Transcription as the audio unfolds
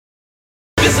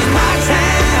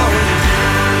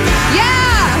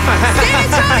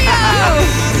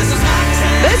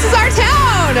is our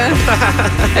town.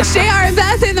 It's JR and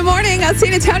Beth in the morning on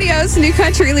San Antonio's new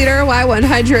country leader,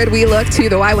 Y100. We look to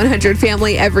the Y100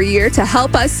 family every year to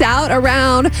help us out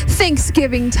around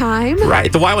Thanksgiving time.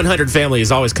 Right. The Y100 family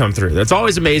has always come through. That's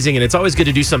always amazing, and it's always good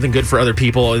to do something good for other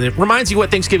people, and it reminds you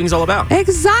what Thanksgiving's all about.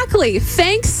 Exactly.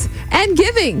 Thanks and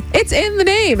giving. It's in the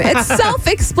name. It's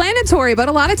self-explanatory, but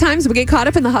a lot of times we get caught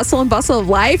up in the hustle and bustle of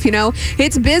life. You know,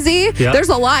 it's busy. Yep. There's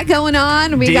a lot going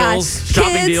on. We Deals, got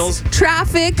shopping kids, deals.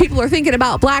 traffic. People are thinking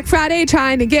about Black Friday,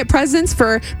 trying to get presents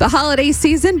for the holiday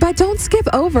season, but don't skip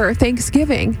over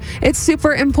Thanksgiving. It's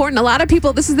super important. A lot of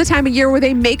people, this is the time of year where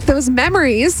they make those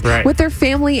memories with their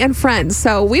family and friends.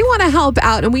 So we want to help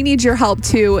out, and we need your help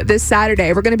too this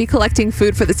Saturday. We're going to be collecting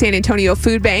food for the San Antonio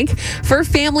Food Bank for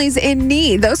families in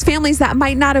need. Those families that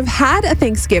might not have had a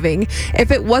Thanksgiving if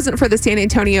it wasn't for the San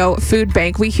Antonio Food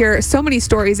Bank. We hear so many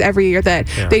stories every year that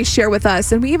they share with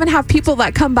us, and we even have people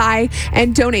that come by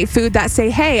and donate food that say,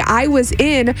 hey, I was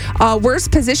in a worse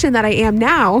position that I am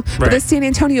now, but the San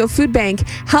Antonio Food Bank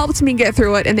helped me get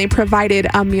through it, and they provided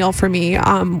a meal for me,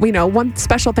 one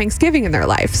special Thanksgiving in their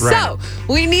life. So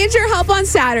we need your help on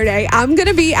Saturday. I'm going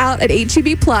to be out at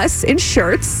HEB Plus in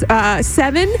Shirts,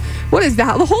 what is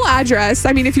that? The whole address.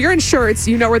 I mean, if you're in Shirts,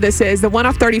 you know where this is. The one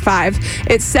off 35.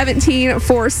 It's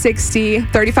 17460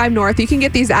 35 North. You can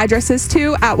get these addresses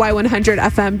too at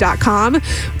y100fm.com.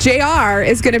 JR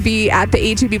is going to be at the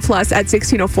HEB Plus at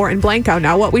 1604 in Blanco.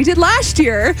 Now, what we did last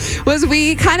year was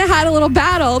we kind of had a little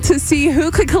battle to see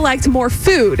who could collect more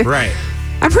food. Right.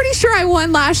 I'm pretty sure I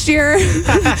won last year.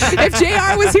 If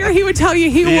JR was here, he would tell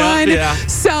you he won. Yeah.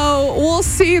 So we'll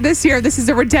see this year. This is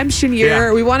a redemption year.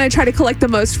 Yeah. We want to try to collect the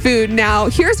most food. Now,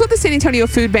 here's what the San Antonio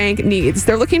Food Bank needs.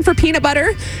 They're looking for peanut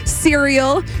butter,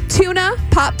 cereal, tuna,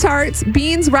 Pop-Tarts,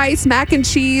 beans, rice, mac and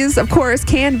cheese, of course,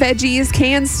 canned veggies,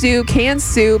 canned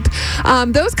soup.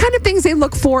 Those kind of things they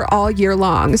look for all year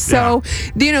long. So,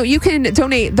 you can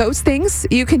donate those things.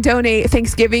 You can donate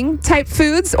Thanksgiving type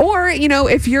foods, or,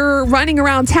 if you're running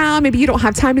around town, maybe you don't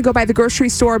have time to go by the grocery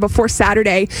store before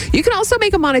Saturday, you can also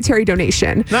make a monetary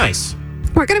donation. Nice.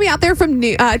 We're going to be out there from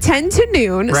 10 to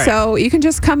noon, so you can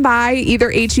just come by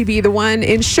either HEB, the one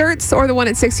in Shirts, or the one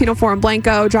at 1604 in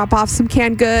Blanco, drop off some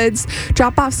canned goods,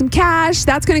 drop off some cash.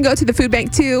 That's going to go to the food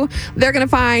bank too. They're going to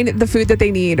find the food that they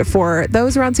need for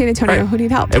those around San Antonio who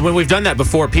need help. And when we've done that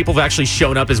before, people have actually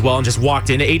shown up as well and just walked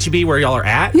into HEB where y'all are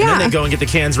at, and then they go and get the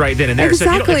cans right then and there.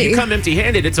 Exactly. So if you come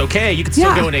empty-handed, it's okay. You can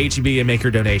still go into HEB and make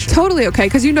your donation. Totally okay,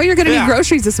 because you're going to need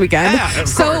groceries this weekend.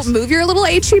 So move your little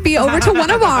HEB over to one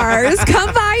of ours.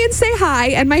 Come by and say hi.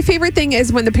 And my favorite thing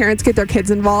is when the parents get their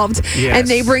kids involved and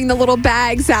they bring the little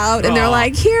bags out and they're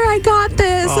like, here, I got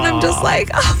this. And I'm just like,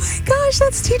 oh my gosh,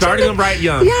 that's teaching starting them right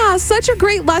young. Yeah, such a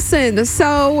great lesson.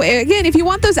 So again, if you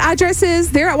want those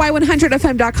addresses, they're at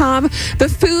y100fm.com. The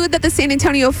food that the San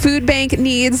Antonio Food Bank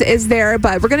needs is there,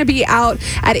 but we're going to be out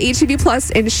at HEB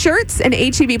Plus in Shirts and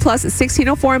HEB Plus at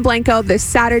 1604 in Blanco this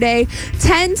Saturday,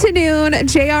 10 to noon,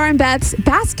 JR and Beth's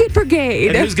Basket Brigade.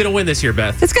 And who's going to win this year,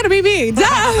 Beth? It's going to be me.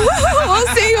 We'll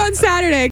see you on Saturday.